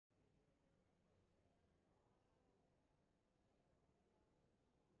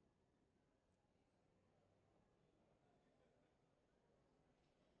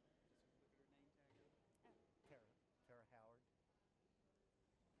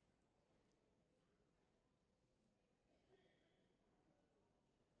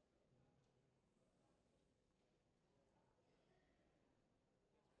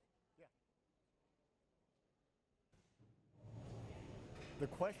The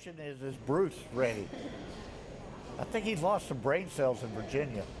question is Bruce ready? I think he's lost some brain cells in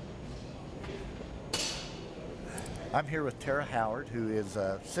Virginia. I'm here with Tara Howard, who is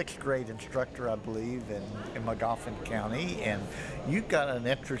a sixth grade instructor, I believe, in Magoffin County. And you've got an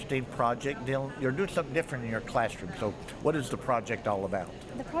interesting project. You're doing something different in your classroom. So what is the project all about?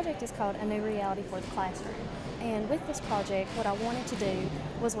 The project is called A New Reality for the Classroom. And with this project, what I wanted to do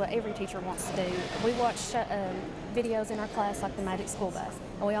was what every teacher wants to do. We watch videos in our class like the Magic School Bus,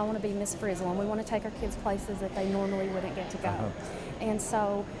 and we all want to be Miss Frizzle, and we want to take our kids places that they normally wouldn't get to go. And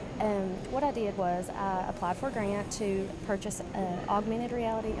so what I did was I applied for a grant to purchase augmented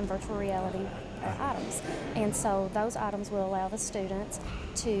reality and virtual reality items. And so those items will allow the students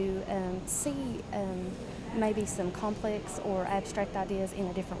to see maybe some complex or abstract ideas in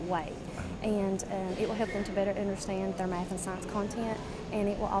a different way. And it will help them to better understand their math and science content, and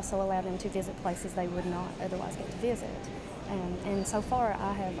it will also allow them to visit places they would not otherwise get to visit. And so far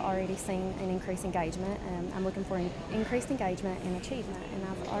I have already seen an increased engagement. I'm looking for increased engagement and achievement, and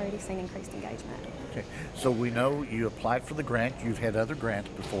I've already seen increased engagement. Okay, so we know you applied for the grant. You've had other grants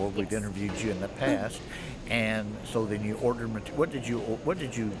before. We've interviewed you in the past, and so then you ordered. What did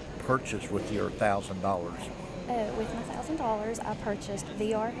you purchase with your $1,000? With my $1,000, I purchased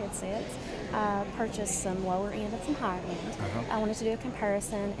VR headsets. I purchased some lower end and some higher end. I wanted to do a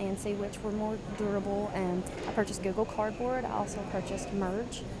comparison and see which were more durable. And I purchased Google Cardboard. I also purchased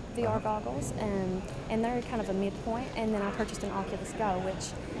Merge VR goggles, and they're kind of a midpoint. And then I purchased an Oculus Go,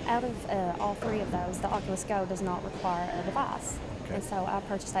 which out of all three of those, the Oculus Go does not require a device. And so I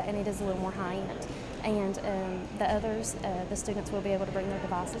purchased that, and it is a little more high end. And the others, the students will be able to bring their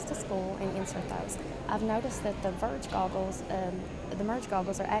devices to school and insert those. I've noticed that the Merge goggles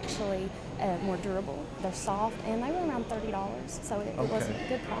are actually more durable. They're soft, and they were around $30, so it was a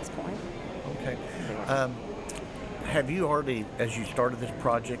good price point. Okay. Have you already, as you started this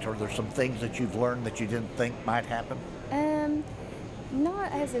project, are there some things that you've learned that you didn't think might happen?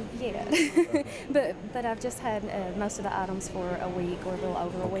 Not as of yet, but I've just had most of the items for a week or a little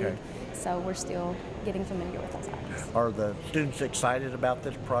over a week, so we're still getting familiar with those items. Are the students excited about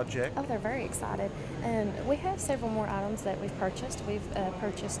this project? Oh, they're very excited. We have several more items that we've purchased. We've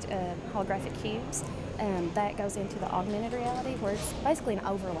purchased holographic cubes, and that goes into the augmented reality, where it's basically an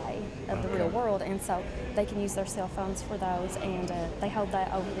overlay of the real world, and so they can use their cell phones for those, and they hold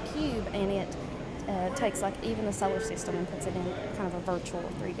that over the cube, and it takes like even the solar system and puts it in kind of a virtual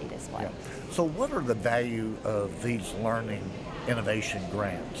 3D display. Yeah. So what are the value of these learning innovation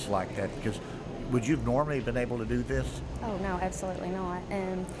grants like that? Because would you have normally been able to do this? Oh, no, absolutely not.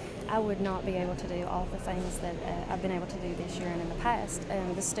 I would not be able to do all the things that I've been able to do this year and in the past.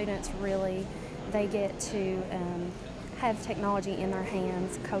 The students really, they get to have technology in their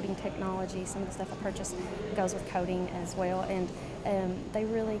hands, coding technology. Some of the stuff I purchased goes with coding as well, and they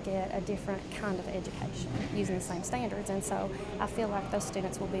really get a different kind of education using the same standards, and so I feel like those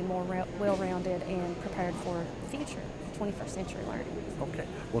students will be more well-rounded and prepared for the future, 21st century learning. Okay.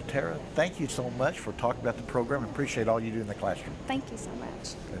 Well, Tara, thank you so much for talking about the program. I appreciate all you do in the classroom. Thank you so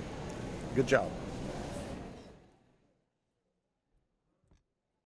much. Good job.